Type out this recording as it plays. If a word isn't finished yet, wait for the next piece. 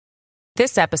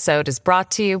This episode is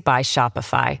brought to you by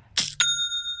Shopify.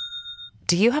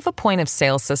 Do you have a point of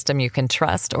sale system you can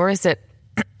trust, or is it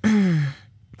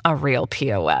a real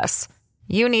POS?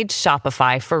 You need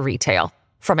Shopify for retail.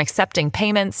 From accepting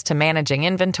payments to managing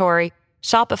inventory,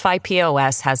 Shopify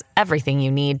POS has everything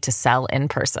you need to sell in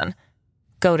person.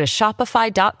 Go to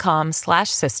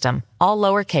shopify.com/system, all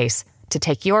lowercase, to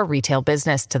take your retail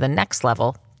business to the next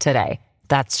level today.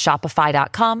 That's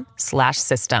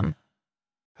shopify.com/system.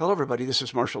 Hello, everybody. This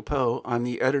is Marshall Poe. I'm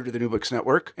the editor of the New Books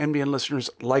Network. NBN listeners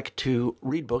like to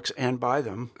read books and buy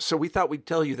them. So we thought we'd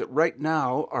tell you that right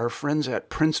now, our friends at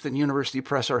Princeton University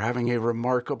Press are having a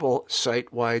remarkable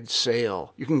site-wide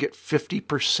sale. You can get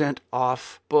 50%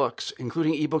 off books,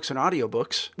 including ebooks and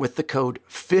audiobooks, with the code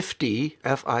 50,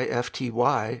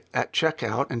 F-I-F-T-Y, at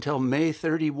checkout until May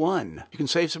 31. You can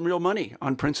save some real money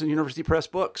on Princeton University Press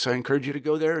books. I encourage you to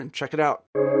go there and check it out.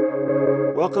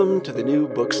 Welcome to the New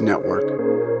Books Network.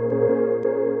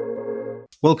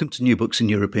 Welcome to New Books in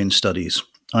European Studies.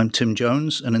 I'm Tim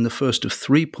Jones, and in the first of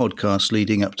three podcasts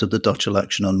leading up to the Dutch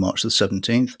election on March the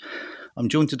 17th, I'm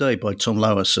joined today by Tom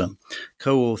Louwerse,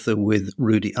 co-author with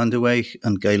Rudy Anderweg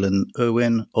and Galen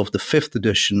Irwin of the fifth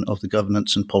edition of The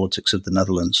Governance and Politics of the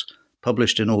Netherlands,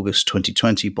 published in August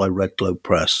 2020 by Red Globe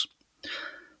Press.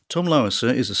 Tom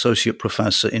Louwerse is Associate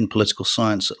Professor in Political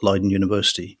Science at Leiden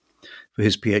University. For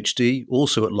his PhD,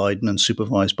 also at Leiden and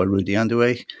supervised by Rudy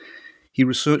Anderweg, he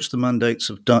researched the mandates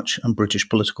of Dutch and British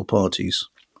political parties.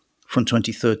 From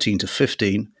 2013 to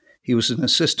 15, he was an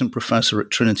assistant professor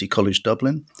at Trinity College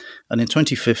Dublin, and in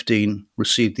 2015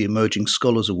 received the Emerging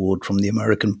Scholars Award from the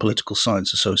American Political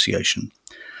Science Association.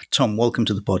 Tom, welcome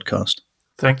to the podcast.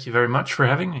 Thank you very much for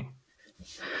having me.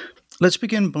 Let's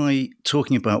begin by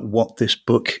talking about what this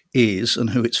book is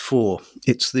and who it's for.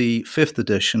 It's the fifth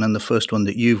edition and the first one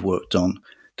that you've worked on.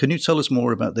 Can you tell us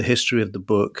more about the history of the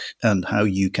book and how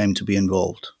you came to be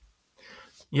involved?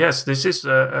 Yes, this is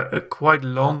a quite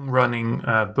long-running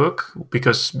book,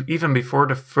 because even before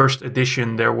the first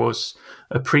edition, there was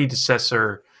a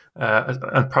predecessor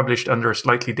published under a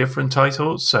slightly different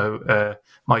title. So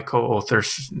my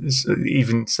co-authors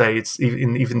even say it's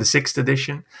even the sixth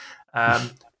edition.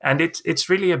 And it's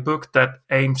really a book that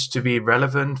aims to be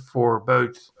relevant for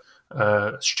both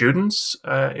students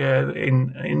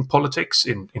in politics,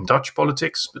 in Dutch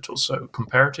politics, but also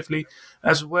comparatively,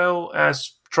 as well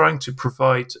as trying to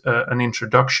provide an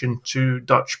introduction to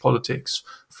Dutch politics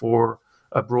for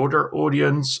a broader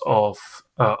audience of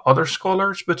other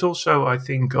scholars, but also, I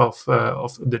think, of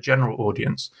the general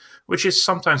audience, which is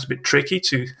sometimes a bit tricky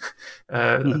to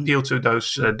appeal to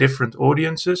those different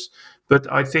audiences. But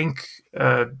I think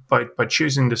by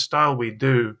choosing the style we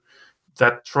do,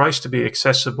 that tries to be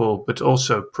accessible, but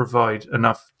also provide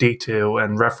enough detail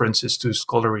and references to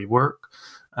scholarly work,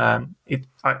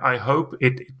 I hope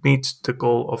it meets the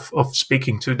goal of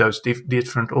speaking to those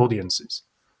different audiences.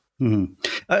 Mm-hmm.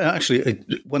 Actually,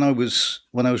 when I was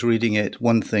reading it,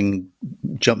 one thing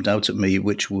jumped out at me,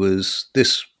 which was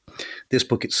this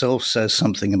book itself says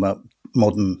something about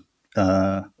modern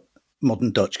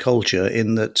Dutch culture,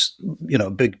 in that, you know,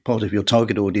 a big part of your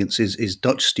target audience is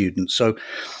Dutch students. So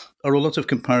are a lot of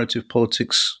comparative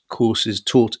politics courses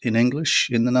taught in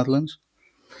English in the Netherlands?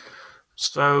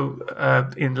 So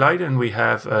in Leiden, we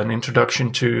have an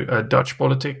introduction to Dutch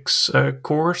politics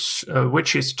course,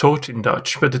 which is taught in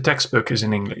Dutch, but the textbook is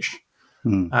in English.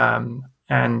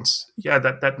 And yeah,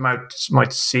 that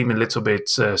might seem a little bit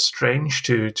strange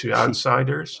to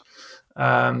outsiders.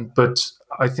 But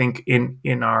I think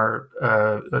in our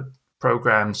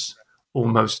programs,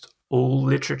 almost all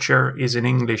literature is in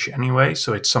English anyway,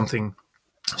 so it's something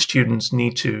students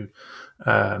need to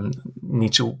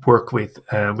work with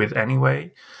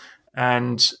anyway.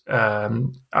 And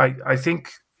I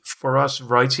think for us,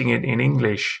 writing it in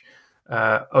English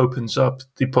opens up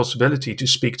the possibility to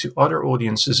speak to other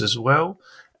audiences as well,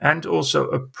 and also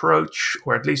approach,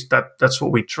 or at least that's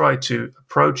what we try to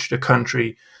approach the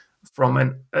country from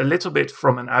a little bit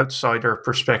from an outsider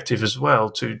perspective as well,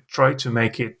 to try to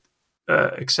make it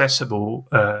accessible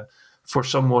for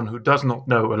someone who does not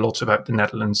know a lot about the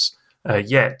Netherlands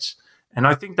yet. And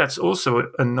I think that's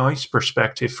also a nice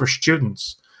perspective for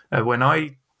students. When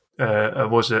I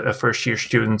was a first-year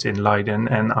student in Leiden,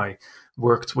 and I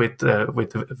worked with the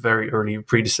very early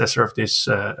predecessor of this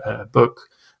book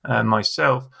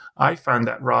myself, I found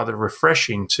that rather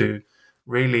refreshing to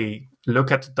really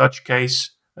look at the Dutch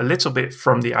case a little bit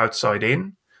from the outside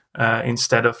in,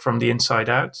 instead of from the inside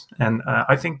out. And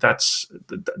I think that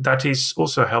is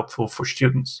also helpful for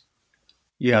students.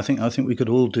 Yeah, I think we could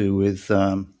all do with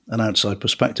an outside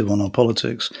perspective on our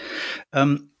politics.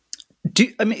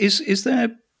 Is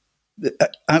there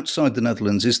outside the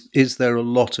Netherlands, is there a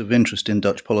lot of interest in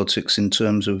Dutch politics in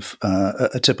terms of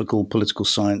a typical political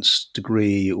science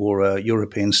degree or a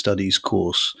European studies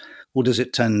course, or does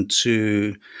it tend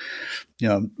to,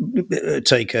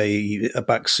 take a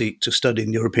backseat to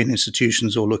studying European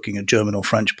institutions or looking at German or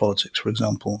French politics, for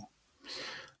example?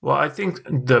 Well, I think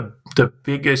the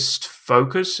biggest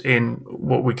focus in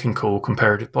what we can call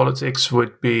comparative politics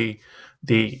would be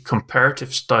the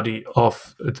comparative study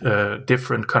of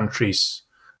different countries.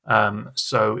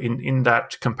 So in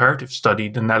that comparative study,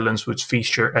 the Netherlands would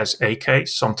feature as a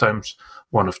case, sometimes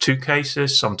one of two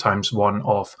cases, sometimes one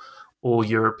of all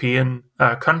European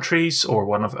countries, or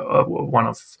one of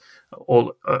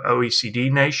all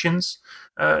OECD nations,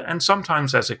 and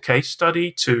sometimes as a case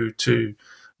study to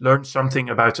learn something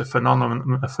about a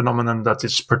phenomenon that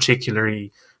is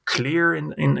particularly clear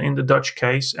in the Dutch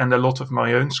case. And a lot of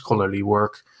my own scholarly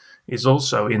work is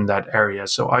also in that area.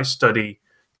 So I study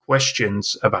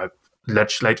questions about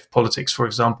legislative politics, for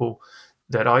example,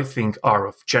 that I think are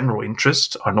of general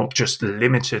interest, are not just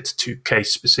limited to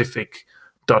case-specific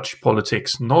Dutch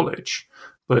politics knowledge,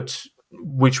 but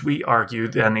which we argue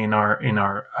then in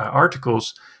our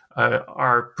articles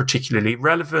are particularly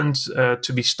relevant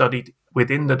to be studied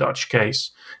within the Dutch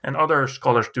case. And other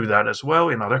scholars do that as well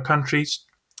in other countries.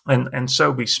 And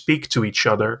so we speak to each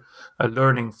other,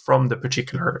 learning from the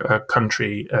particular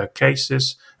country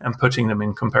cases and putting them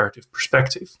in comparative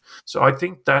perspective. So I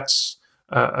think that's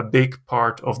a big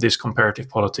part of this comparative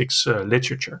politics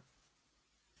literature.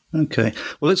 Okay,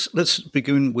 well, let's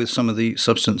begin with some of the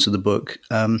substance of the book.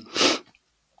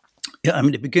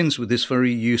 It begins with this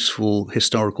very useful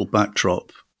historical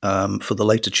backdrop for the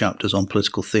later chapters on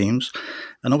political themes,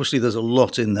 and obviously there's a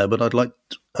lot in there. But I'd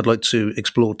like to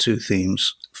explore two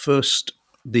themes. First,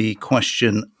 the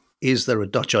question: is there a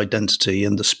Dutch identity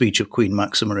in the speech of Queen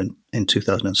Maxima in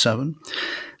 2007?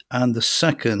 And the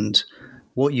second,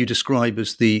 what you describe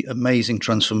as the amazing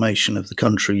transformation of the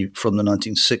country from the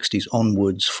 1960s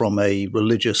onwards, from a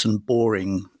religious and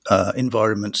boring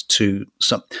environment to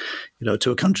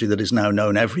a country that is now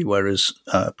known everywhere as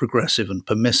progressive and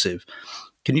permissive.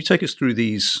 Can you take us through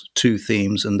these two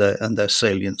themes and their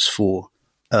salience for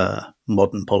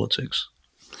modern politics?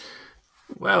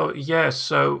 Well, yeah.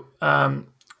 So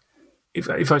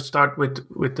if I start with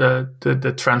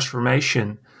the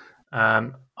transformation.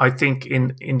 I think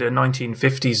in the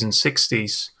 1950s and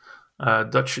 60s,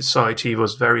 Dutch society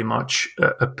was very much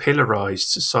a pillarized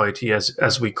society,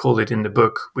 as we call it in the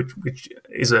book, which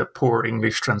is a poor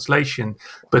English translation,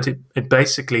 but it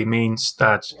basically means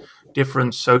that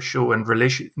different social and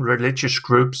religious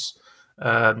groups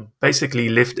basically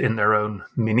lived in their own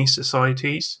mini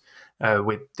societies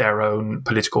with their own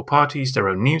political parties, their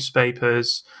own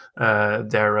newspapers,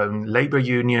 their own labor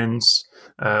unions.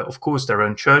 Of course, their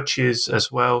own churches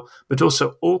as well, but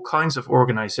also all kinds of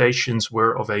organizations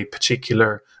were of a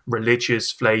particular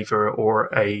religious flavor or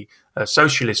a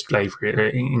socialist flavor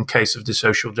in case of the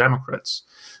Social Democrats.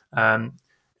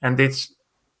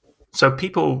 So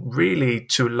people really,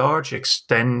 to a large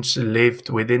extent, lived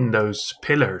within those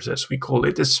pillars, as we call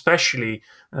it, especially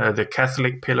the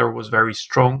Catholic pillar was very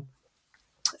strong.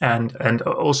 And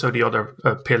also the other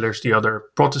pillars, the other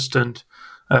Protestant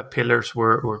pillars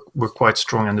were quite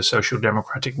strong, and the social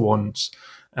democratic ones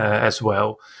as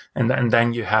well. And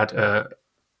then you had a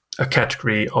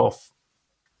category of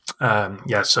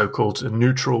so-called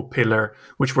neutral pillar,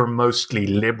 which were mostly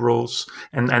liberals,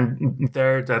 and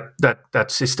there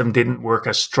that system didn't work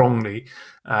as strongly,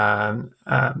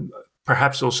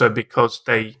 perhaps also because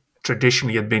they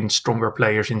traditionally had been stronger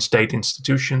players in state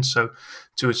institutions. So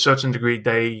to a certain degree,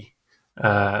 they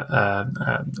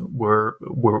were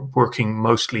working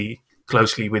mostly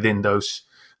closely within those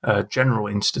general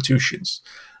institutions.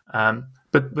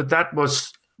 But that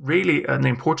was really an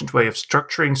important way of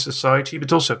structuring society,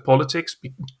 but also politics.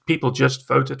 People just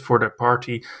voted for the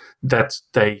party that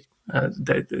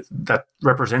that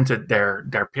represented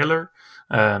their pillar.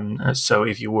 So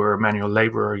if you were a manual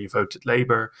laborer, you voted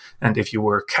Labour, and if you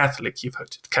were Catholic, you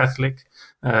voted Catholic.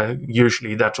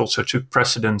 Usually that also took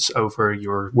precedence over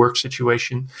your work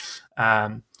situation.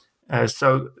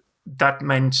 So that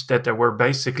meant that there were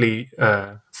basically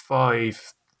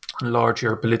 5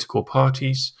 larger political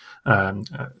parties,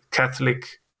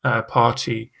 Catholic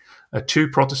party, 2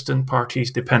 Protestant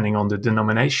parties, depending on the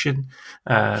denomination.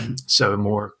 So a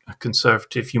more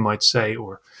conservative, you might say,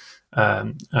 or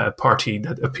a party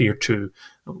that appeared to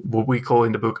what we call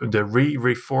in the book the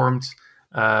reformed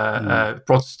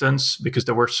Protestants, because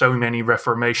there were so many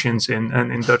reformations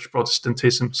in Dutch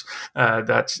Protestantism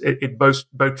that it both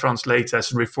translates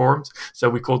as reformed. So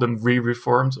we call them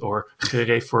re-reformed or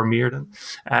gereformeerden.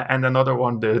 And another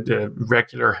one, the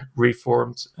regular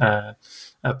reformed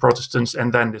Protestants,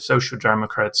 and then the Social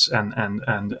Democrats and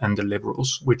the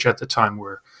Liberals, which at the time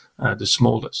were the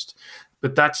smallest.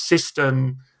 But that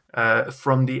system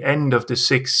from the end of the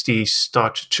 60s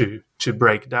started to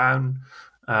break down.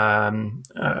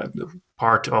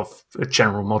 Part of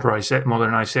general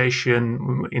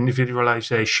modernization,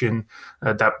 individualization,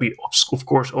 that we of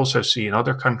course also see in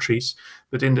other countries.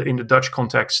 But in the Dutch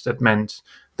context, that meant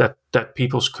that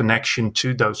people's connection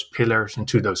to those pillars and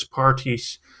to those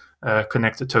parties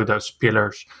connected to those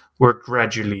pillars were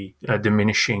gradually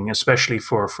diminishing, especially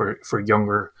for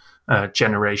younger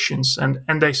generations,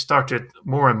 and they started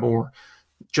more and more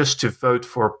just to vote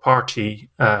for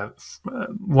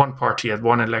one party at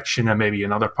one election and maybe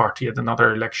another party at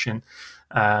another election,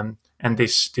 and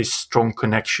this strong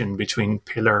connection between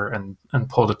pillar and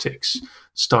politics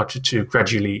started to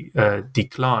gradually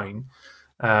decline,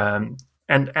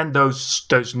 and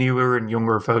those newer and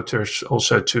younger voters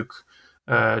also took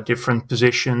different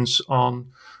positions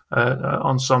on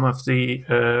some of the,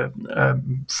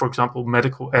 for example,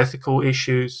 medical ethical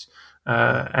issues,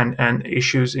 and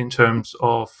issues in terms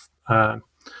of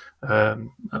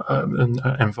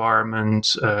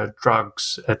environment,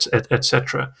 drugs,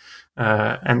 etc.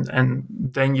 And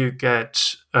then you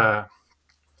get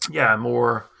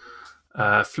more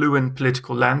fluent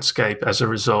political landscape as a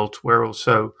result, where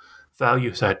also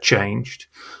values had changed.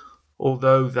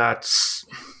 Although that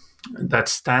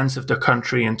stance of the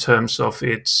country in terms of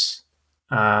its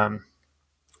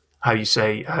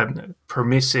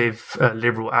permissive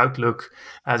liberal outlook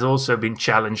has also been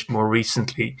challenged more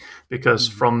recently, because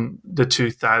from the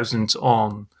 2000s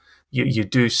on, you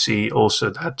do see also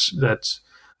that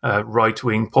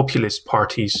right-wing populist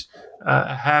parties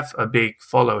have a big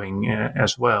following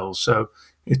as well. So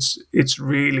it's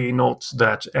really not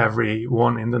that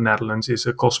everyone in the Netherlands is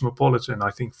a cosmopolitan. I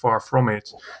think far from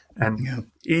it. And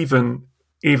even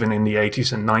in the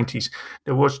 80s and 90s,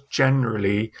 there was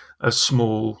generally a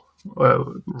small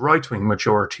right-wing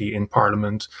majority in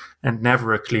Parliament and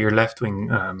never a clear left-wing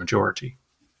majority.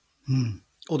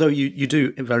 Although you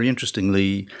do, very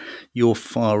interestingly, your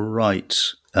far right,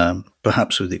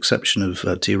 perhaps with the exception of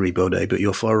Thierry Baudet, but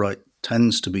your far right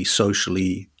tends to be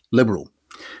socially liberal,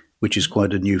 which is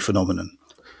quite a new phenomenon.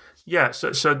 Yeah,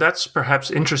 so that's perhaps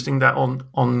interesting that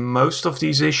on most of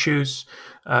these issues,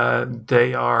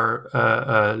 they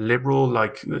are liberal,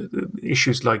 like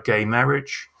issues like gay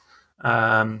marriage.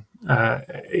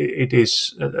 It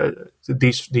is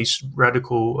these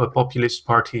radical populist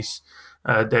parties.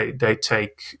 They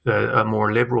take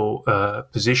more liberal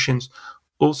positions,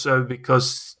 also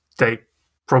because they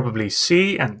probably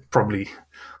see and probably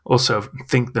also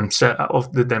think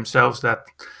themselves that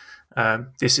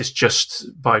this is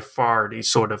just by far the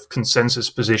sort of consensus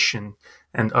position,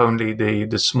 and only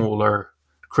the smaller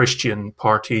Christian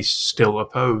parties still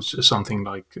oppose something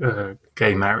like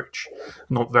gay marriage.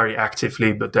 Not very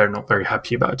actively, but they're not very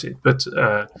happy about it. But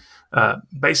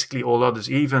basically all others,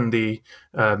 even the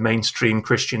mainstream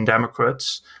Christian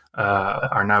Democrats,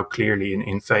 are now clearly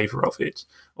in favor of it.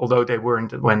 Although they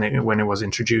weren't when it was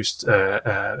introduced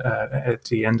at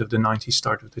the end of the 90s,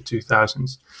 start of the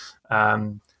 2000s.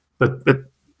 But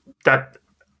that,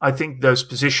 I think those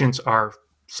positions are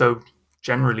so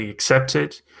generally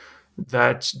accepted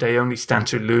that they only stand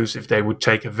to lose if they would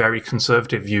take a very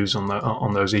conservative views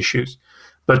on those issues.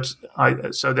 But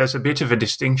so there's a bit of a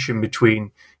distinction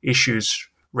between issues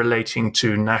relating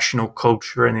to national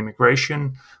culture and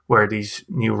immigration, where these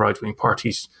new right-wing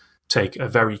parties take a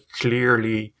very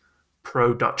clearly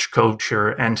pro-Dutch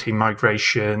culture,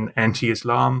 anti-migration,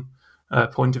 anti-Islam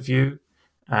point of view,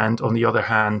 and on the other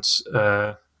hand,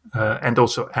 and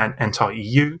also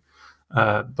anti-EU.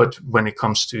 But when it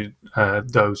comes to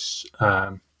those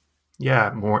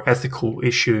more ethical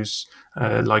issues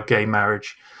like gay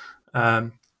marriage,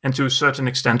 and to a certain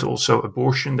extent also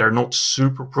abortion, they're not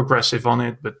super progressive on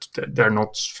it, but they're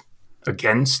not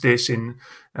against this in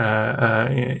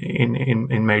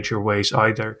major ways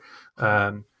either.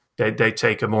 They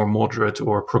take a more moderate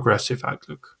or progressive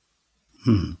outlook.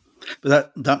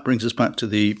 But that brings us back to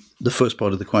the first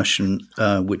part of the question,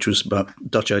 which was about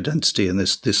Dutch identity and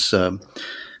this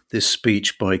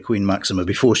speech by Queen Maxima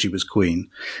before she was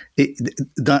queen.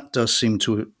 That does seem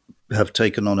to have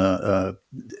taken on a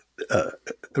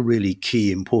really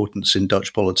key importance in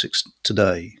Dutch politics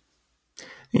today.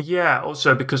 Yeah,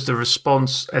 also because the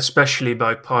response, especially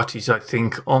by parties, I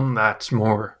think, on that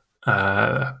more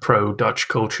pro-Dutch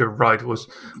culture, right, was,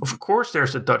 of course,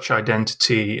 there's a Dutch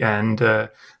identity, and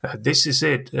this is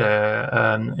it.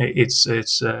 It's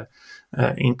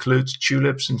includes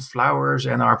tulips and flowers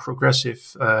and our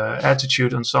progressive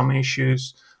attitude on some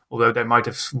issues, although they might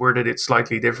have worded it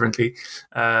slightly differently,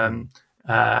 and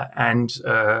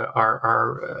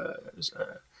our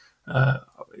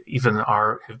even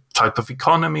our type of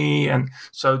economy. And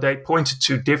so they pointed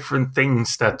to different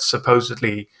things that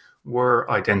supposedly were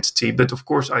identity. But of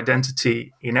course,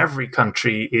 identity in every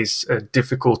country is a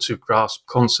difficult to grasp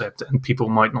concept, and people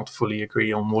might not fully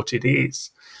agree on what it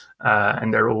is.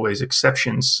 And there are always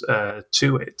exceptions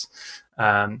to it.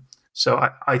 So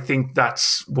I think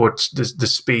that's what the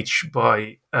speech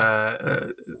by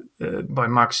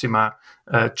Maxima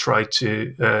tried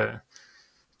to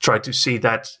see,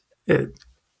 that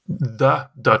the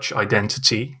Dutch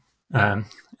identity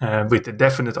with the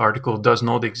definite article does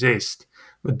not exist,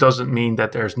 but doesn't mean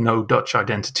that there's no Dutch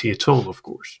identity at all, of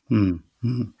course.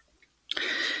 Mm-hmm.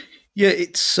 Yeah,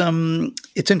 it's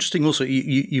interesting. Also,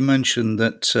 you mentioned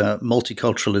that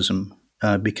multiculturalism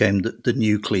became the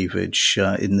new cleavage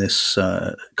in this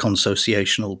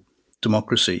consociational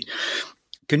democracy.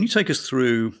 Can you take us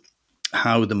through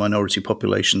how the minority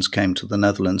populations came to the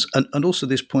Netherlands, and also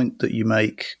this point that you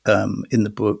make in the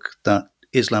book that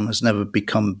Islam has never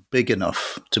become big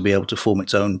enough to be able to form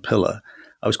its own pillar?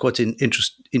 I was quite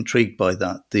intrigued by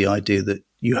that, the idea that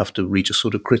you have to reach a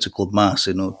sort of critical mass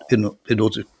in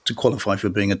order to qualify for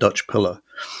being a Dutch pillar.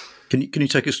 Can you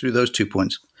take us through those 2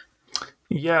 points?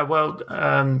 Yeah, well,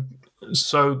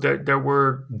 so there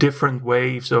were different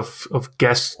waves of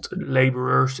guest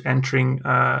laborers entering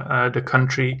the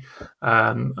country,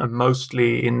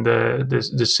 mostly in the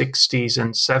 60s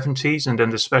and 70s, and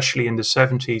then especially in the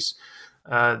 70s.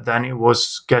 Then it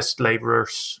was guest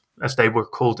laborers, as they were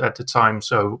called at the time,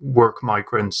 so work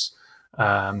migrants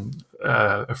from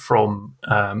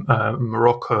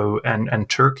Morocco and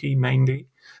Turkey mainly.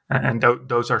 And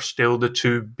those are still the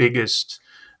two biggest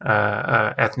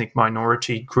ethnic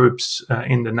minority groups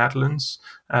in the Netherlands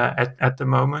at the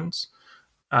moment.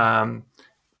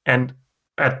 And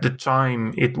at the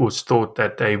time, it was thought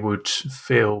that they would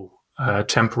fill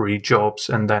temporary jobs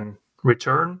and then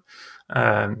return.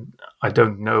 I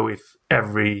don't know if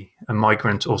every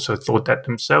migrant also thought that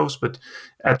themselves, but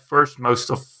at first,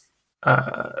 most of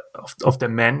the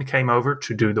men came over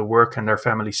to do the work, and their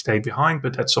families stayed behind.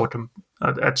 But at some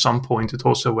point, it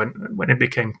also when it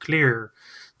became clear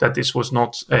that this was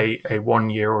not a 1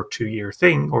 year or 2 year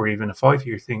thing, or even a 5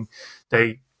 year thing,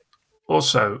 they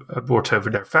also brought over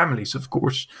their families, of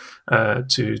course,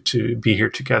 to be here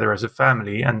together as a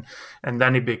family, and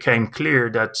then it became clear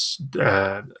that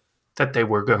they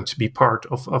were going to be part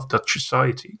of Dutch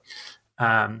society,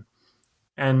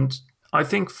 and I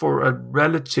think for a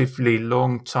relatively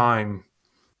long time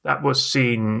that was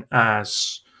seen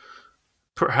as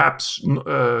perhaps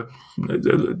it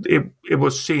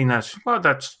was seen as, well,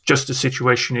 that's just the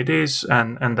situation it is,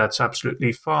 and that's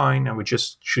absolutely fine, and we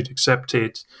just should accept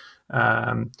it,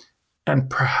 and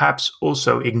perhaps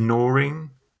also ignoring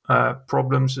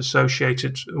problems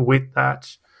associated with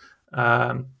that,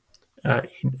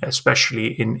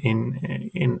 especially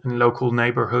in local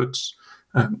neighborhoods,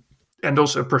 and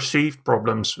also perceived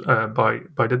problems by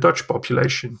the Dutch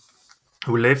population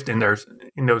who lived in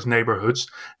those neighborhoods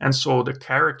and saw the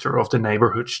character of the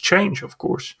neighborhoods change, of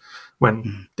course,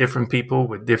 when different people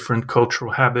with different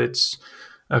cultural habits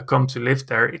come to live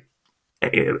there,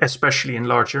 especially in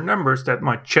larger numbers. That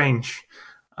might change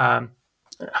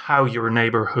how your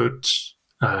neighborhood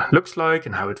looks like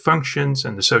and how it functions,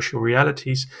 and the social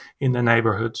realities in the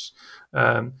neighborhoods.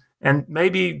 And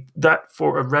maybe that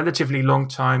for a relatively long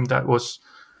time, that was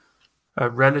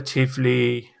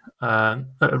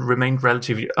remained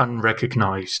relatively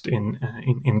unrecognized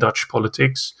in Dutch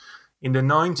politics. In the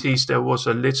 90s, there was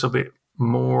a little bit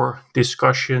more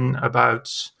discussion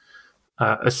about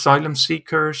asylum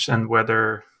seekers and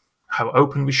how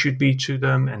open we should be to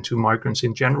them and to migrants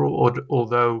in general,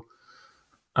 although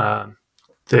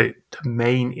the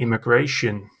main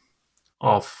immigration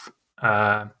of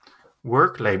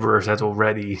work laborers had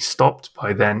already stopped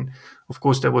by then. Of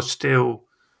course, there was still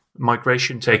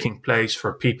migration taking place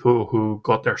for people who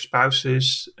got their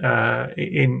spouses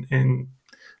in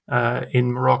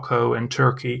Morocco and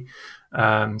Turkey.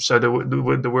 So there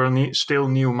were still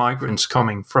new migrants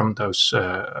coming from those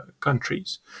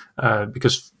countries,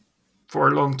 because for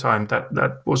a long time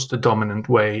that was the dominant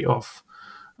way of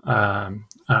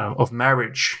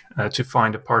marriage, to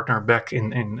find a partner back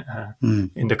in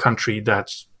the country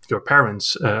that your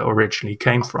parents originally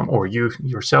came from, or you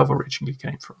yourself originally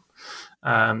came from.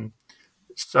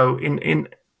 So in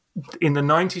in the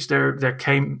 90s, there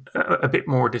came a bit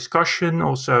more discussion.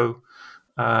 Also,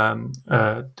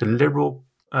 the Liberal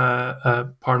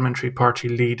Parliamentary Party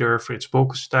leader, Frits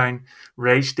Bolkestein,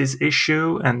 raised this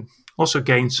issue and also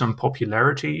gained some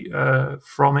popularity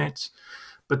from it.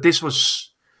 But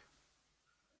this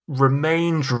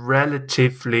remained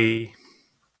relatively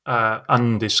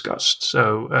undiscussed.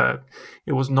 So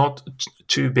it was not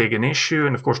too big an issue.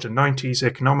 And of course, the 90s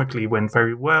economically went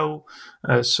very well.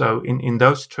 So in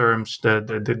those terms,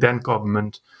 the then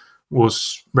government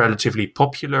was relatively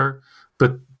popular.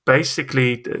 But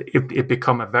basically, it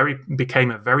became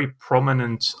a very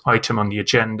prominent item on the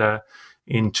agenda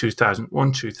in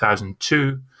 2001,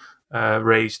 2002,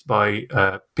 raised by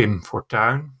Pim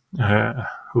Fortuyn,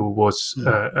 who was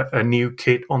a new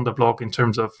kid on the block in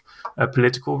terms of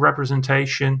political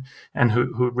representation, and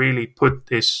who really put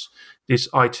this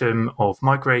item of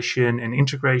migration and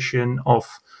integration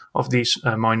of these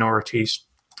minorities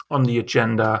on the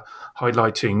agenda,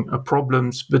 highlighting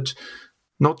problems, but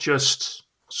not just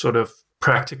sort of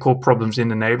practical problems in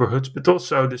the neighborhoods, but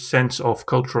also the sense of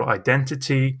cultural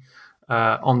identity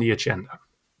on the agenda.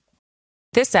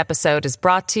 This episode is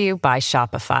brought to you by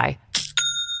Shopify.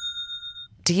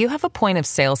 Do you have a point of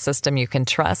sale system you can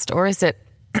trust, or is it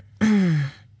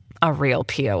a real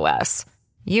POS?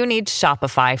 You need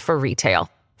Shopify for retail.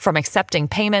 From accepting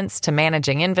payments to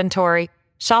managing inventory,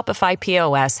 Shopify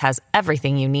POS has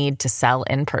everything you need to sell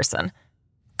in person.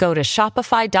 Go to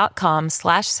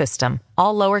shopify.com/system,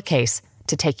 all lowercase,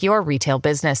 to take your retail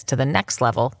business to the next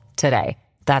level today.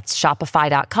 That's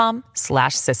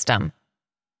shopify.com/system.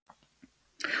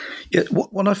 Yeah,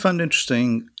 what I found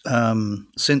interesting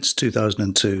since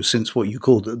 2002, since what you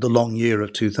called the long year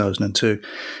of 2002,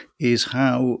 is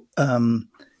how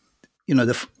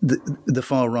the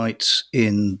far right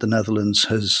in the Netherlands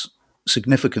has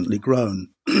significantly grown,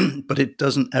 but it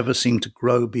doesn't ever seem to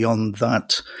grow beyond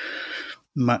that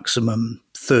maximum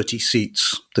 30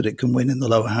 seats that it can win in the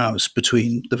lower house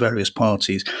between the various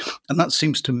parties. And that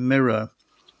seems to mirror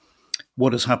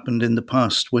what has happened in the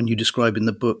past when you describe in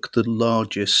the book the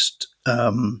largest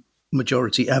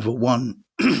majority ever won.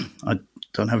 I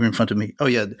don't have it in front of me. Oh,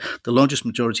 yeah. The largest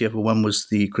majority ever won was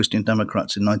the Christian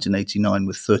Democrats in 1989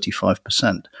 with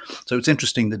 35%. So it's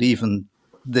interesting that even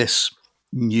this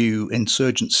new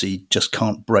insurgency just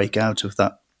can't break out of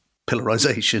that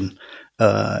pillarization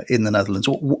in the Netherlands.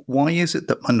 Why is it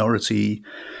that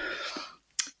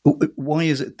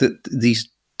these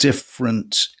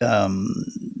different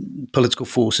political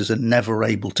forces are never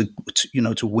able to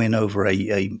win over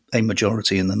a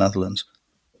majority in the Netherlands?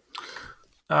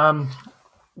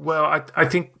 Well, I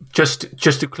think just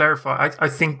to clarify, I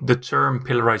think the term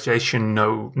pillarization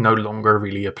no longer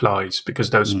really applies,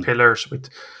 because those pillars with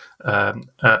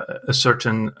a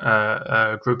certain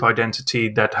group identity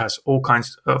that has all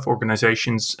kinds of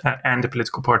organizations and a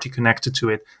political party connected to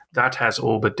it, that has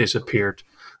all but disappeared.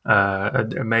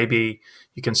 Maybe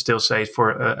you can still say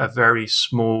for a very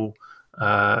small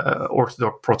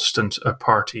Orthodox Protestant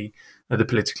party, the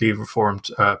politically reformed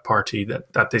party,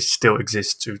 that this still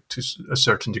exists to a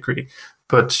certain degree.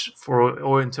 But for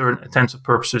all intents and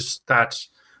purposes, that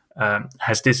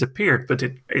has disappeared. But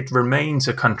it remains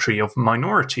a country of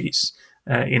minorities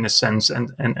in a sense,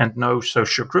 and no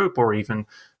social group or even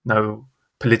no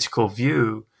political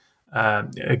view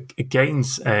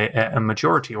gains a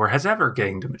majority or has ever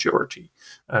gained a majority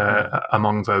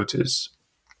among voters.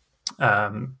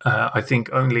 I think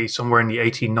only somewhere in the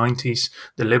 1890s,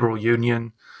 the Liberal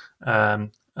Union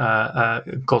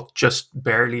got just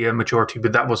barely a majority,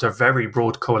 but that was a very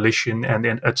broad coalition and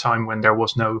in a time when there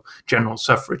was no general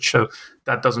suffrage. So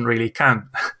that doesn't really count,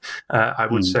 I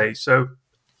would say. So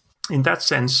in that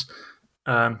sense,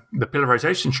 the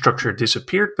pillarization structure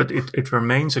disappeared, but it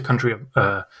remains a country of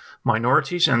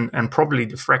minorities, and probably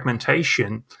the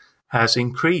fragmentation has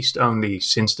increased only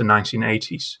since the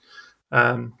 1980s.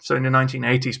 So in the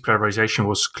 1980s, polarization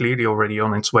was clearly already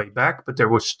on its way back, but there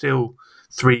were still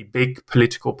three big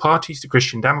political parties: the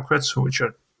Christian Democrats, which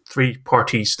are three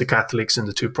parties, the Catholics and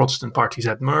the two Protestant parties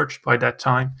had merged by that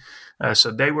time.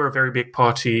 So they were a very big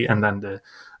party, and then the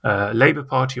Labour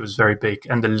Party was very big,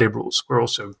 and the Liberals were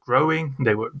also growing.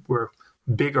 They were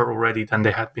bigger already than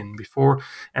they had been before.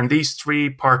 And these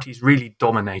three parties really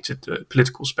dominated the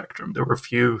political spectrum. There were a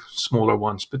few smaller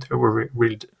ones, but they were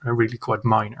really quite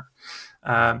minor.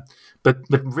 But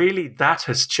really that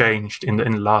has changed in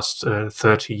the last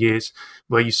 30 years,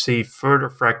 where you see further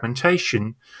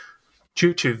fragmentation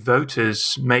due to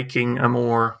voters making a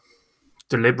more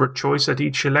deliberate choice at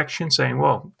each election, saying,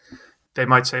 well, they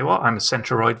might say, well, I'm a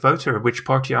center-right voter. Which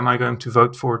party am I going to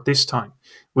vote for this time?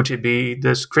 Would it be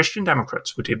the Christian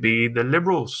Democrats? Would it be the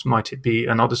Liberals? Might it be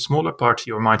another smaller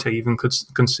party? Or might I even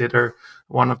consider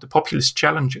one of the populist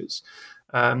challengers?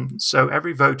 So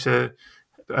every voter,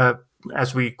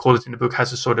 as we call it in the book,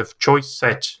 has a sort of choice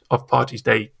set of parties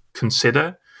they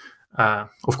consider.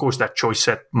 Of course, that choice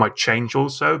set might change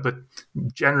also, but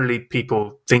generally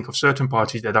people think of certain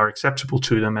parties that are acceptable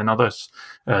to them and others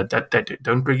that they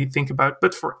don't really think about.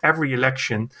 But for every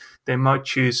election, they might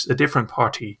choose a different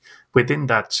party within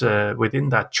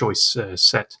that choice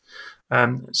set.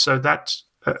 So that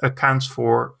accounts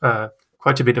for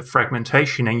quite a bit of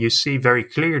fragmentation, and you see very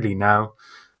clearly now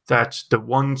that the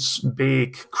once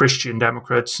big Christian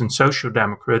Democrats and Social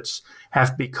Democrats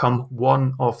have become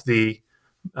one of the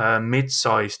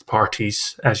mid-sized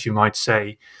parties, as you might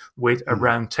say, with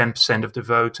around 10% of the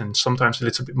vote, and sometimes a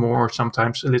little bit more,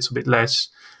 sometimes a little bit less.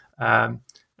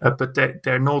 But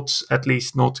they're not, at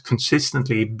least not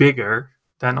consistently bigger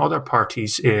than other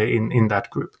parties in that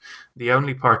group. The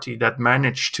only party that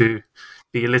managed to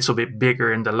be a little bit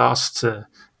bigger in the last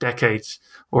decades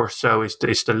or so is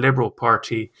the Liberal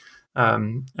Party.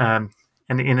 And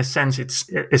in a sense, it's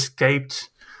escaped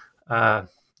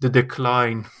the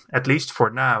decline, at least for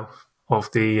now,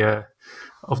 of the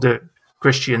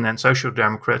Christian and Social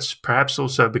Democrats. Perhaps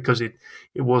also because it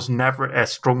was never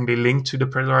as strongly linked to the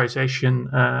polarization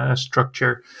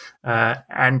structure,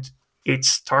 and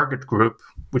its target group,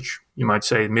 which you might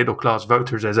say middle class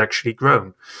voters, has actually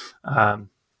grown.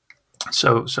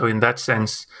 So in that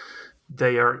sense,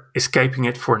 they are escaping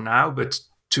it for now, but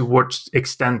to what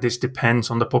extent this depends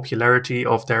on the popularity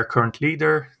of their current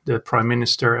leader, the Prime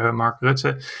Minister, Mark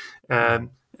Rutte,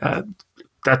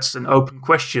 that's an open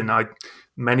question.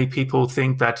 Many people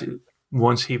think that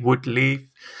once he would leave,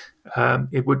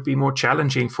 it would be more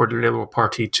challenging for the Liberal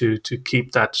Party to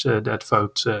keep that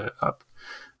vote up.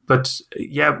 But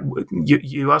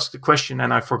you asked the question,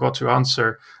 and I forgot to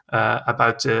answer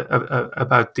about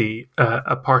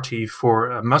a party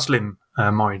for a Muslim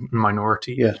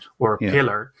minority or a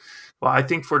pillar. Well, I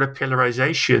think for the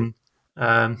pillarization,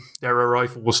 their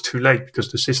arrival was too late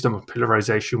because the system of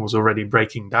pillarization was already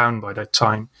breaking down by that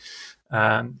time.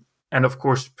 And of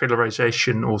course,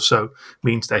 pillarization also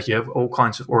means that you have all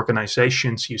kinds of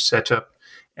organizations you set up.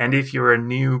 And if you're a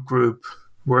new group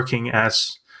working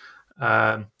as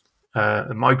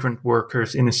migrant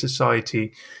workers in a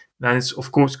society, then it's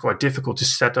of course quite difficult to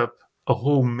set up a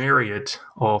whole myriad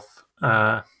of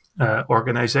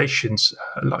organizations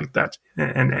like that.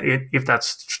 And if that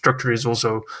structure is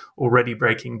also already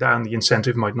breaking down, the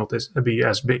incentive might not be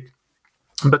as big.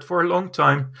 But for a long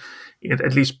time,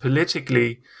 at least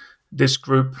politically, this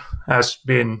group has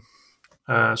been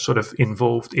sort of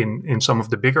involved in some of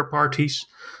the bigger parties,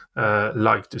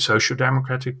 like the Social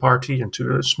Democratic Party, and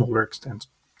to a smaller extent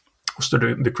also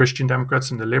the Christian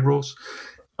Democrats and the Liberals.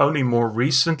 Only more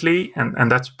recently,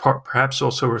 and that's perhaps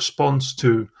also a response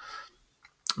to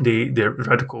the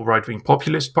radical right-wing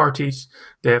populist parties,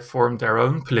 they have formed their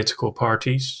own political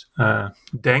parties.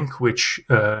 DENK, which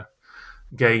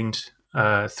gained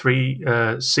 3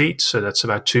 seats, so that's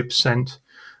about 2%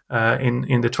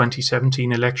 in the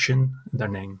 2017 election. Their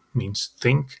name means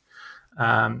think.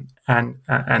 And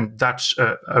that's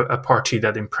a party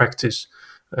that in practice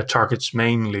targets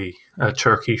mainly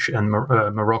Turkish and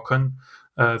Moroccan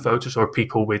voters, or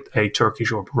people with a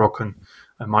Turkish or Moroccan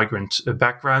migrant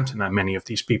background. And many of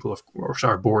these people, of course,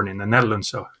 are born in the Netherlands,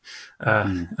 so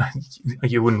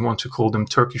you wouldn't want to call them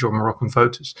Turkish or Moroccan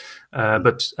voters.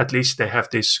 But at least they have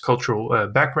this cultural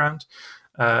background.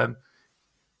 And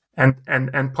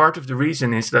part of the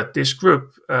reason is that this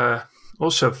group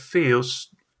also feels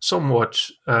somewhat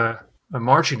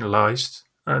marginalized,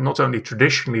 not only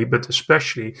traditionally, but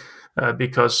especially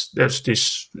because there's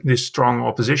this strong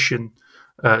opposition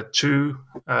to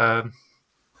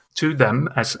them,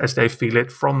 as they feel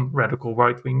it, from radical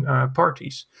right-wing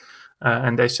parties.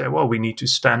 And they say, well, we need to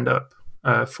stand up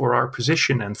for our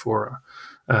position and for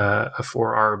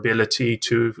our ability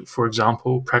to, for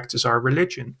example, practice our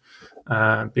religion.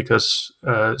 Because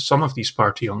some of these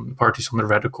parties on the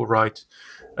radical right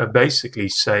basically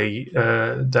say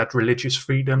that religious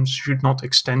freedoms should not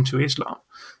extend to Islam.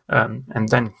 And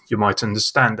then you might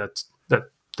understand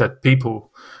that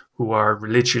people who are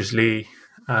religiously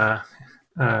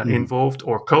involved,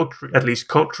 or at least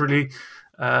culturally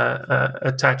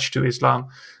attached to Islam,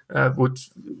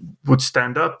 would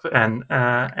stand up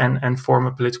and form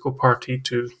a political party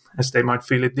to, as they might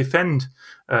feel it, defend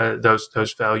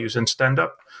those values and stand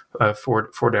up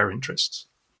for their interests.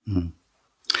 Mm.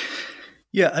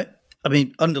 Yeah, I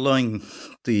mean, underlying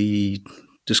the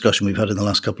discussion we've had in the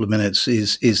last couple of minutes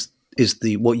is is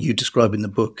the what you describe in the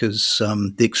book as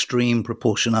the extreme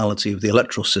proportionality of the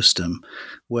electoral system,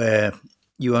 where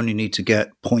you only need to get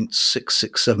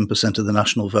 0.667% of the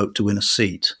national vote to win a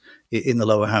seat in the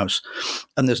lower house,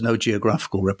 and there's no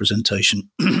geographical representation.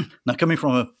 Now, coming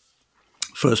from a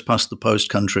first past the post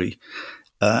country,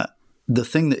 the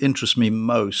thing that interests me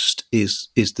most is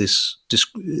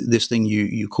this thing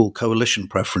you call coalition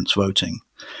preference voting,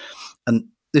 and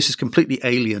this is completely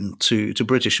alien to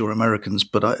British or Americans,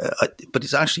 but but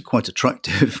it's actually quite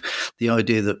attractive. The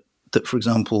idea that, for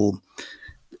example,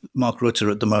 Mark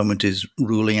Rutte at the moment is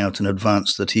ruling out in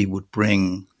advance that he would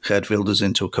bring Geert Wilders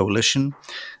into a coalition,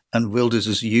 and Wilders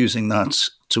is using that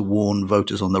to warn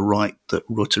voters on the right that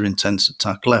Rutte intends to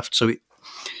attack left. So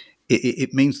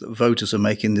it means that voters are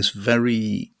making this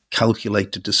very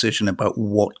calculated decision about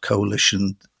what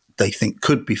coalition they think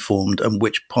could be formed and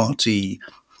which party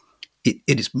it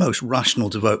is most rational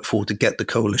to vote for to get the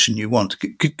coalition you want.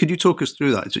 Could you talk us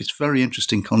through that? It's a very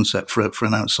interesting concept for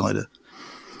an outsider.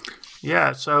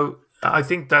 Yeah, so I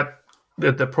think that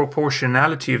the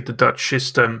proportionality of the Dutch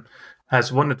system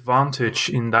has one advantage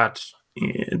in that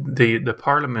the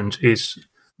parliament is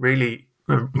really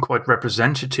quite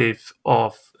representative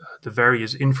of the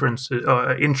various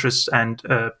interests and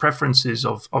preferences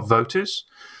of voters.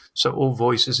 So all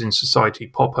voices in society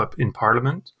pop up in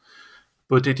parliament.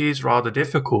 But it is rather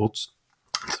difficult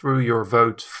through your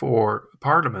vote for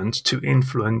parliament to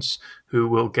influence who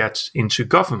will get into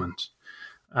government.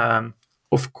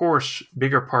 Of course,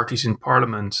 bigger parties in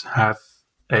parliament have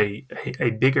a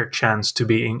bigger chance to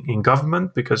be in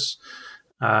government because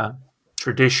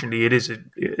traditionally it is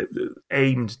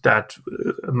aimed that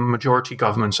majority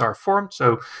governments are formed.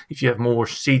 So if you have more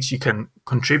seats, you can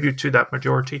contribute to that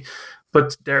majority.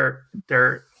 But there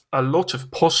are a lot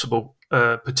of possible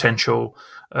potential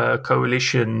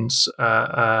coalitions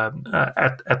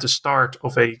at the start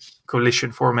of a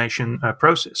coalition formation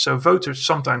process. So voters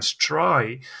sometimes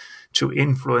try to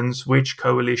influence which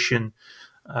coalition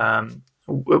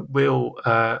will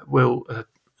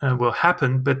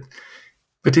happen,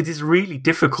 but it is really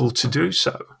difficult to do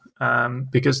so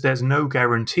because there's no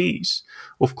guarantees.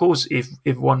 Of course,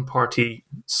 if one party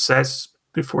says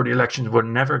before the elections we're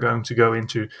never going to go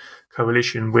into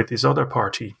coalition with this other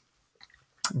party,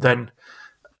 then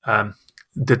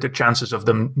the chances of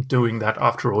them doing that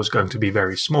after all is going to be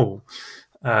very small.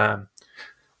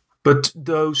 But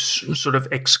those sort of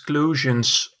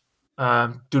exclusions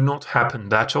do not happen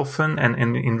that often, and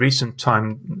in recent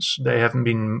times they haven't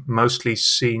been mostly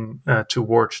seen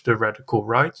towards the radical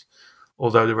right,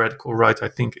 although the radical right, I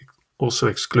think, also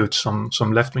excludes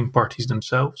some left-wing parties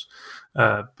themselves.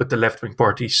 But the left-wing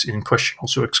parties in question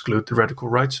also exclude the radical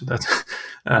right, so that's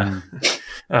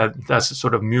a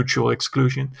sort of mutual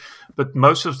exclusion. But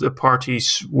most of the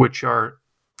parties which are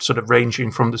sort of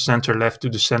ranging from the center-left to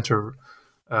the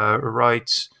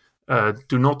center-right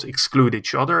do not exclude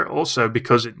each other, also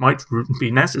because it might be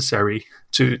necessary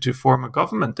to form a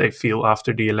government, they feel,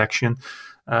 after the election.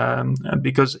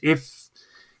 Because if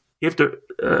the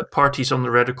parties on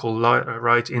the radical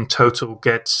right in total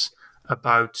gets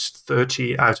about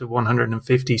 30 out of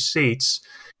 150 seats,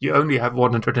 you only have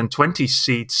 120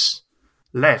 seats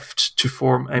left to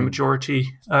form a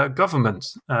majority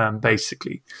government,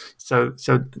 basically. So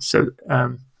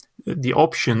the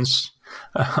options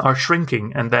are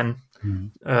shrinking, and then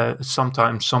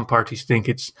sometimes some parties think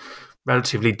it's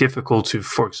relatively difficult to,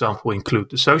 for example, include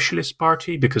the Socialist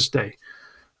Party because they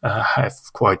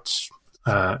have quite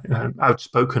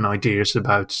outspoken ideas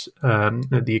about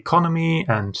the economy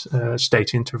and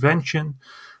state intervention.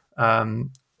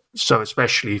 So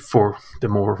especially for the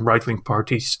more right-wing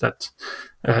parties, that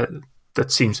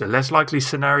seems a less likely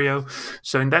scenario.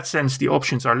 So in that sense, the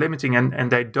options are limiting,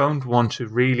 and they don't want to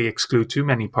really exclude too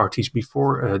many parties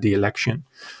before the election.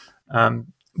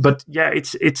 But yeah,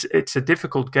 it's a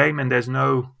difficult game, and there's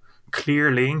no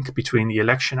clear link between the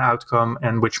election outcome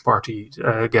and which party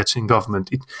gets in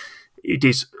government. It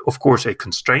is, of course, a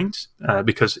constraint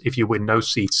because if you win no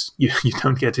seats, you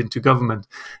don't get into government,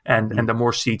 and the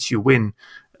more seats you win,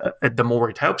 the more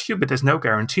it helps you. But there's no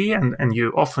guarantee, and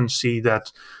you often see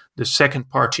that the second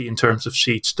party in terms of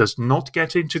seats does not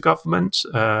get into government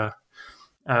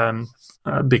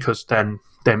because then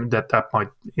that might,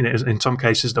 in some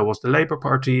cases there was the Labour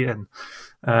Party, and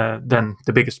then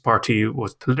the biggest party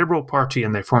was the Liberal Party,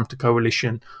 and they formed a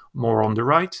coalition more on the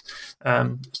right.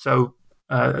 So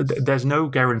there's no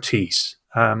guarantees,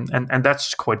 and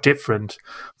that's quite different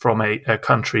from a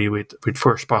country with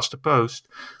first past the post,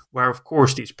 where, of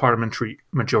course, these parliamentary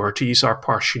majorities are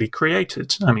partially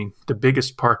created. I mean, the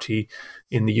biggest party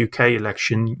in the UK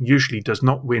election usually does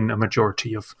not win a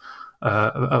majority of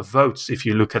votes if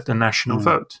you look at the national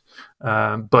vote.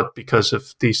 But because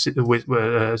of this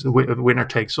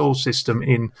winner-takes-all system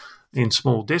in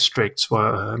small districts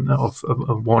of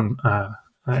one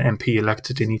MP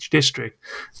elected in each district,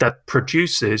 that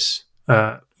produces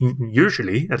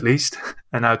usually, at least,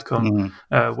 an outcome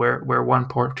where one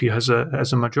party has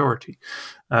a majority.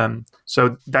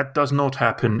 So that does not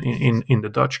happen in the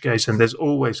Dutch case, and there's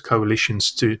always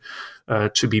coalitions to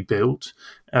be built.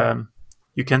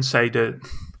 You can say that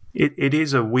it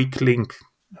is a weak link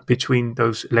between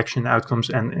those election outcomes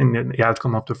and the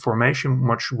outcome of the formation,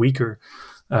 much weaker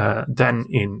than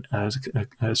in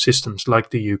systems like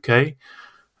the UK.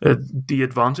 The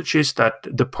advantage is that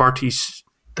the parties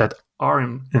that are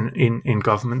in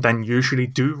government then usually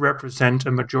do represent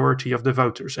a majority of the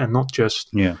voters and not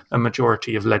just a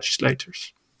majority of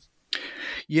legislators.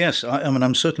 Yes, I mean,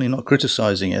 I'm certainly not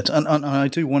criticizing it. And I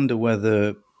do wonder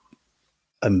whether...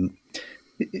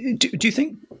 do you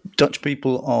think Dutch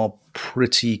people are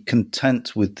pretty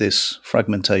content with this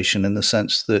fragmentation in the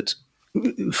sense that,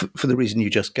 for the reason you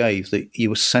just gave, that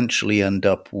you essentially end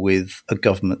up with a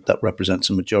government that represents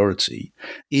a majority,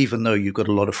 even though you've got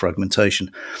a lot of fragmentation?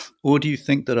 Or do you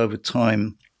think that over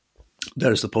time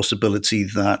there's the possibility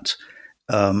that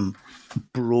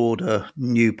broader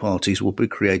new parties will be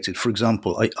created? For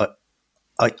example,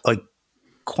 I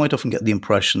quite often get the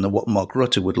impression that what Mark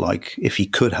Rutte would like, if he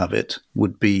could have it,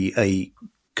 would be a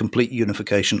complete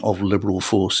unification of liberal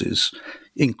forces,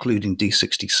 including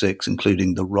D66,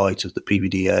 including the right of the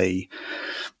PVDA,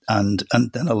 and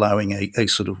then allowing a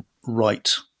sort of right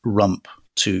rump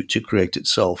to create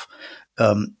itself.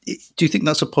 Do you think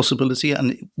that's a possibility?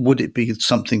 And would it be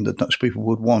something that Dutch people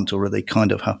would want, or are they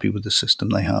kind of happy with the system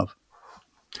they have?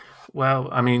 Well,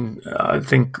 I mean, I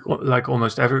think like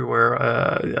almost everywhere,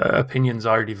 opinions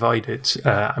are divided.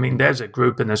 I mean, there's a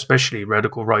group, and especially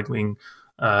radical right-wing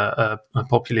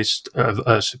populist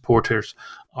supporters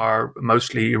are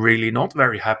mostly really not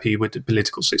very happy with the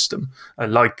political system,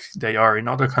 like they are in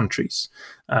other countries.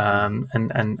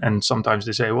 And sometimes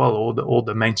they say, well, all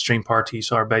the mainstream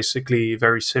parties are basically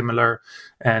very similar,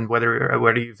 and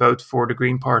whether you vote for the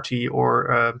Green Party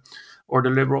or the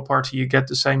Liberal Party, you get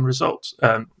the same results.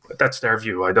 That's their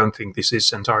view. I don't think this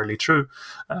is entirely true,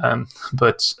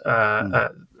 but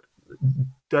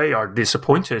they are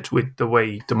disappointed with the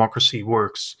way democracy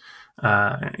works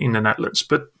in the Netherlands.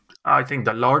 But I think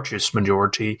the largest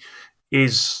majority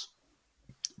is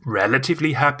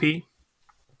relatively happy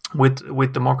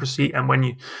with democracy. And when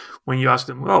you ask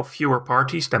them, well, fewer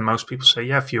parties, then most people say,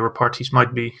 yeah, fewer parties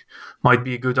might be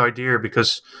a good idea,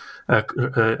 because at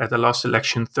the last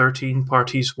election, 13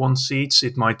 parties won seats.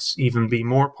 It might even be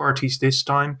more parties this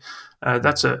time.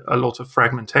 That's a lot of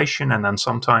fragmentation. And then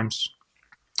sometimes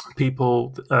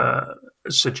people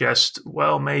suggest,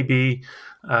 well, maybe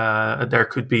there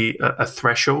could be a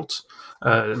threshold,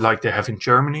 like they have in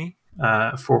Germany,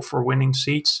 for winning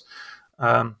seats.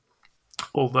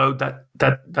 Although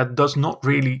that does not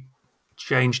really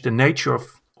change the nature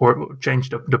of, or change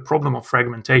the problem of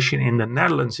fragmentation in the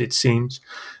Netherlands, it seems,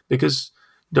 because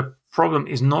the problem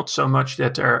is not so much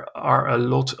that there are a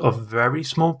lot of very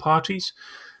small parties.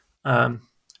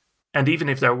 And even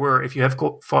if you have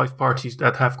got 5 parties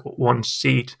that have got 1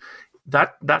 seat,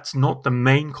 that's not the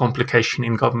main complication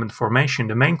in government formation.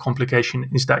 The main complication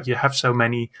is that you have so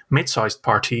many mid-sized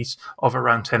parties of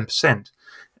around 10%.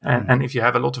 And if you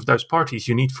have a lot of those parties,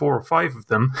 you need 4 or 5 of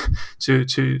them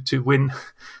to win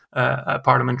a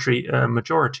parliamentary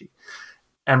majority.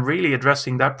 And really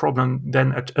addressing that problem,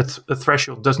 then a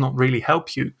threshold does not really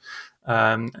help you.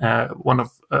 One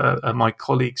of my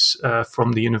colleagues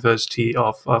from the University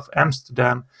of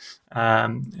Amsterdam,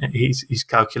 he's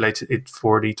calculated it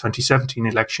for the 2017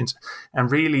 elections.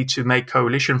 And really, to make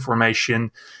coalition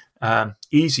formation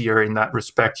easier in that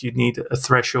respect, you need a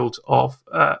threshold of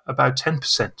about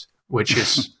 10%, which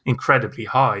is incredibly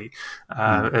high.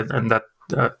 And that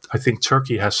I think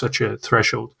Turkey has such a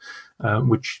threshold,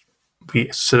 which we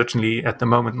certainly at the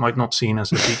moment might not seen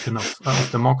as a beacon of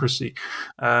democracy.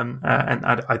 And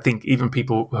I think even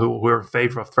people who are in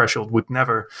favor of threshold would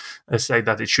never say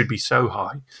that it should be so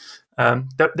high.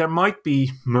 There might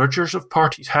be mergers of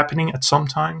parties happening at some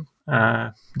time.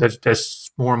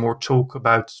 There's more and more talk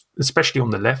about, especially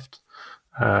on the left,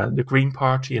 the Green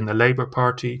Party and the Labour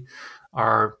Party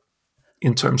are,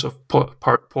 in terms of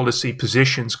policy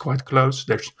positions, quite close.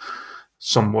 There's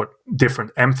somewhat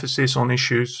different emphasis on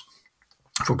issues.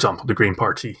 For example, the Green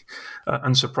Party,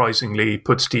 unsurprisingly,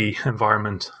 puts the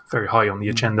environment very high on the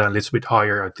agenda, a little bit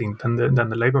higher, I think, than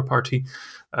the Labour Party.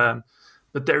 But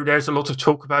there's a lot of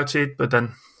talk about it. But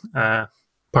then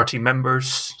party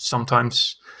members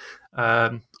sometimes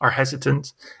are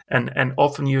hesitant, and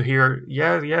often you hear,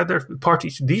 there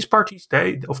parties. These parties,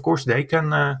 they can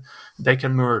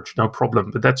merge, no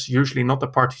problem. But that's usually not the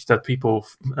parties that people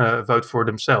vote for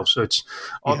themselves. So it's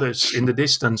others in the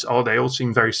distance. They all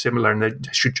seem very similar, and they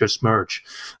should just merge.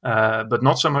 But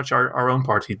not so much our own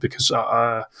party, because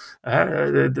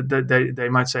they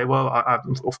might say, well,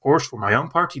 of course, for my own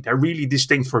party, they're really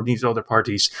distinct from these other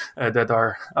parties that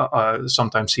are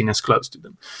sometimes seen as close to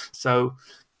them. So.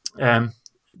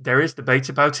 There is debate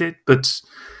about it, but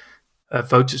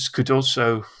voters could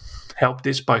also help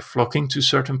this by flocking to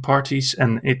certain parties,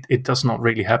 and it does not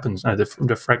really happen.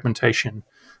 The fragmentation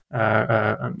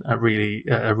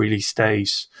really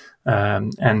stays,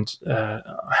 and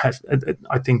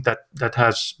I think that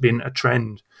has been a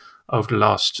trend over the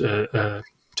last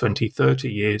 20,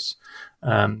 30 years,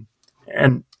 and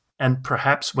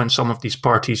perhaps when some of these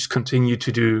parties continue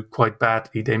to do quite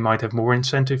badly, they might have more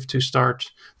incentive to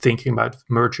start thinking about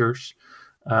mergers.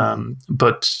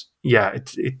 But yeah,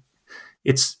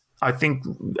 it's. I think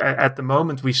at the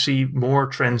moment we see more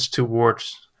trends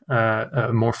towards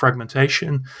more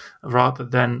fragmentation rather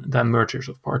than mergers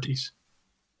of parties.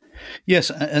 Yes,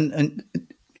 and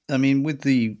I mean, with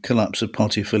the collapse of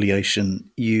party affiliation,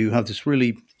 you have this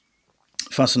really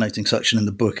fascinating section in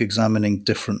the book examining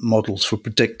different models for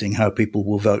predicting how people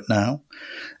will vote now.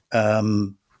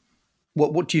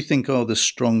 What do you think are the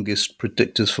strongest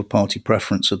predictors for party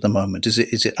preference at the moment? Is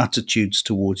it attitudes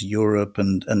towards Europe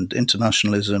and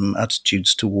internationalism,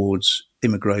 attitudes towards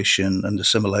immigration and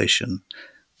assimilation?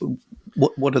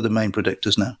 What are the main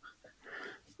predictors now?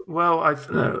 Well,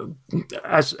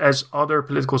 as other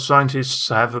political scientists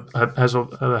have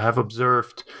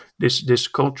observed, this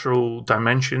cultural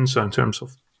dimension, so in terms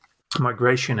of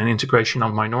migration and integration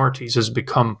of minorities, has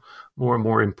become more and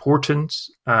more important.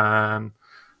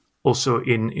 Also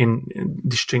in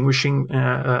distinguishing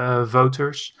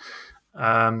voters,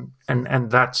 and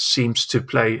that seems to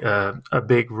play a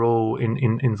big role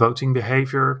in voting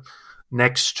behavior,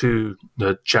 next to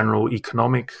the general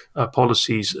economic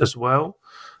policies as well.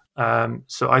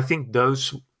 So I think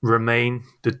those remain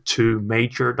the two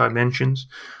major dimensions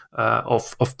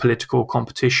of political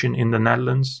competition in the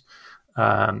Netherlands.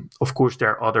 Of course, there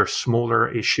are other smaller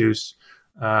issues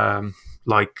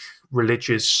like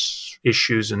religious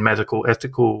issues and medical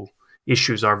ethical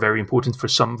issues are very important for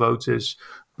some voters,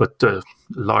 but the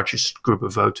largest group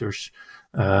of voters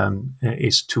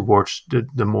is towards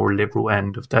the more liberal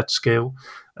end of that scale.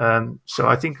 So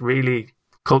I think really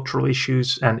cultural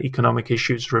issues and economic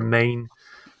issues remain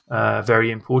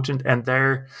very important, and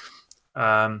their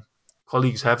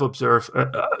colleagues have observed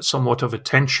somewhat of a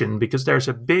tension, because there's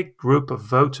a big group of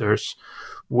voters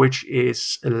which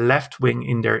is left-wing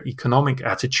in their economic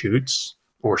attitudes,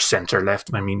 or center-left,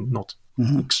 I mean, not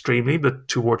extremely, but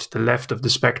towards the left of the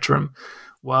spectrum,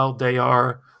 while they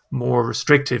are more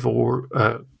restrictive or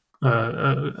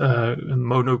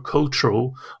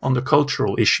monocultural on the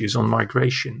cultural issues, on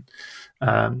migration.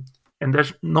 And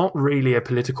there's not really a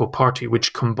political party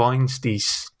which combines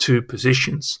these two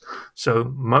positions.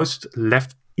 So most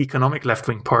economic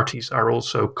left-wing parties are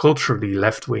also culturally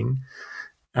left-wing,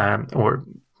 or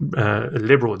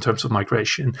liberal in terms of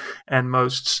migration, and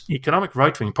most economic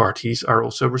right-wing parties are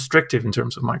also restrictive in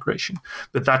terms of migration.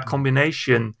 But that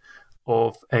combination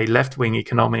of a left-wing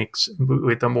economics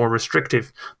with a more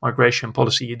restrictive migration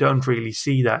policy, you don't really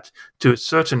see that. To a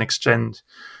certain extent,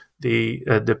 the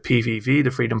PVV, the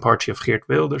Freedom Party of Geert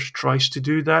Wilders, tries to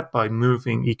do that by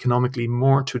moving economically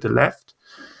more to the left.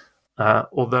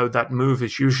 Although that move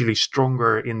is usually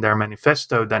stronger in their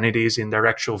manifesto than it is in their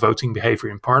actual voting behavior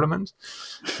in parliament.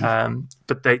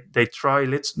 But they try a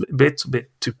little bit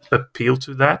to appeal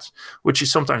to that, which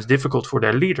is sometimes difficult for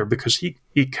their leader, because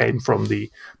he came from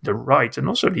the right, and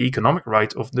also the economic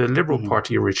right of the Liberal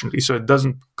Party originally. So it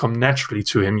doesn't come naturally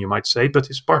to him, you might say, but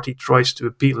his party tries to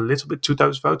appeal a little bit to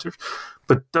those voters,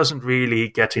 but doesn't really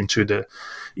get into the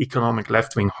economic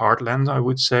left-wing heartland, I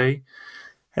would say.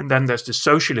 And then there's the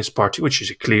Socialist Party, which is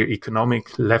a clear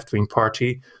economic left-wing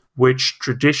party, which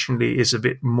traditionally is a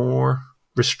bit more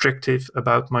restrictive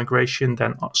about migration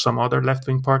than some other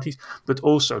left-wing parties, but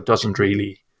also doesn't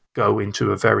really go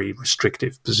into a very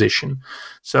restrictive position.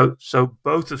 So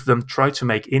both of them try to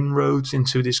make inroads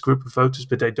into this group of voters,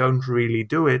 but they don't really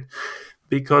do it,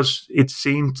 because it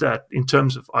seems that in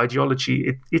terms of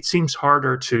ideology, it seems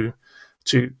harder to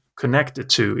connected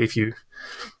to. If you're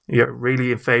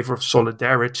really in favor of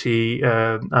solidarity,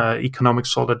 economic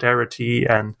solidarity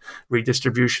and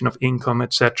redistribution of income,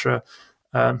 etc.,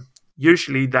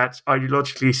 usually that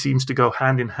ideologically seems to go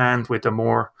hand in hand with a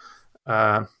more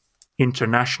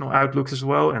international outlook as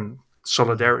well, and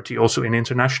solidarity also in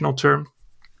international terms.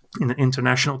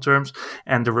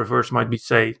 And the reverse might be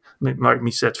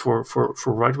said for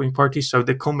right-wing parties. So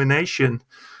the combination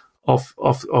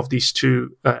of these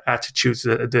two attitudes,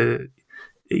 the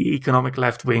economic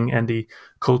left-wing and the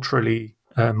culturally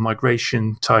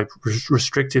migration type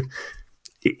restrictive,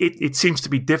 it seems to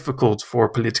be difficult for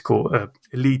political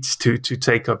elites to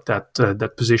take up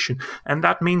that position. And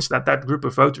that means that group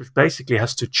of voters basically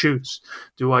has to choose.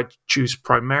 Do I choose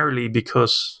primarily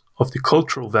because of the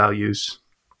cultural values?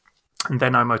 And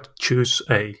then I might choose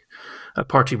a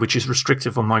party which is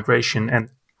restrictive on migration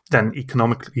and then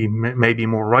economically maybe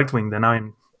more right-wing than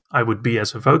I would be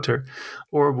as a voter.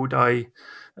 Or would I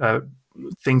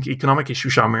think economic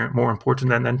issues are more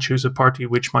important and then choose a party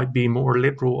which might be more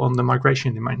liberal on the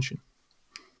migration dimension?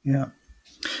 Yeah.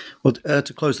 Well,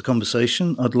 to close the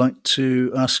conversation, I'd like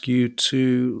to ask you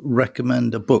to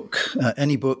recommend a book,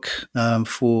 any book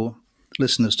for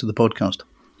listeners to the podcast.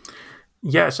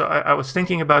 Yeah, so I was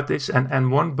thinking about this,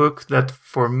 and one book that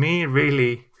for me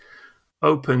really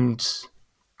opened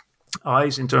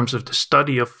eyes in terms of the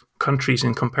study of countries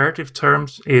in comparative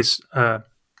terms is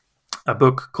a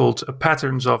book called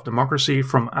Patterns of Democracy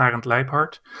from Arend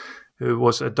Leibhardt, who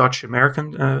was a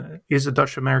Dutch-American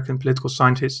political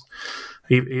scientist.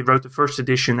 He wrote the first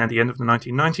edition at the end of the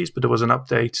 1990s, but there was an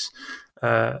update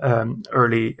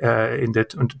early in the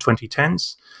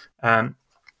 2010s.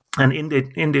 And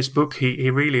in this book, he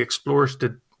really explores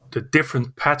the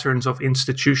different patterns of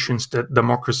institutions that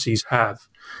democracies have.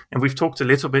 And we've talked a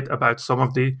little bit about some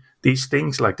of these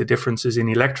things, like the differences in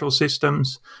electoral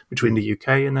systems between the UK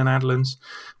and the Netherlands.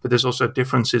 But there's also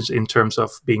differences in terms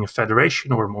of being a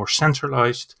federation or a more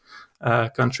centralized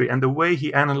country. And the way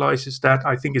he analyzes that,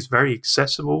 I think, is very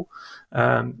accessible.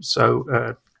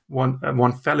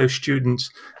 One fellow student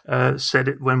said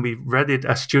it when we read it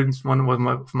as students. One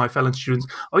of my fellow students,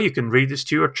 "Oh, you can read this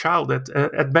to your child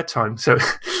at bedtime." So,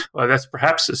 well, that's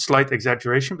perhaps a slight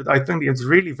exaggeration, but I think it's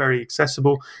really very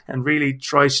accessible and really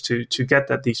tries to get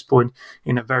at this point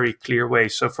in a very clear way.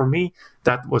 So, for me,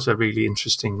 that was a really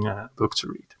interesting book to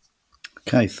read.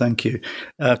 Okay, thank you.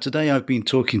 Today I've been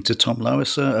talking to Tom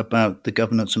Louwerse about The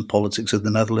Governance and Politics of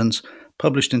the Netherlands,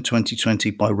 published in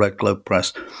 2020 by Red Globe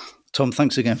Press. Tom,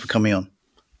 thanks again for coming on.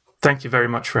 Thank you very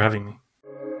much for having me.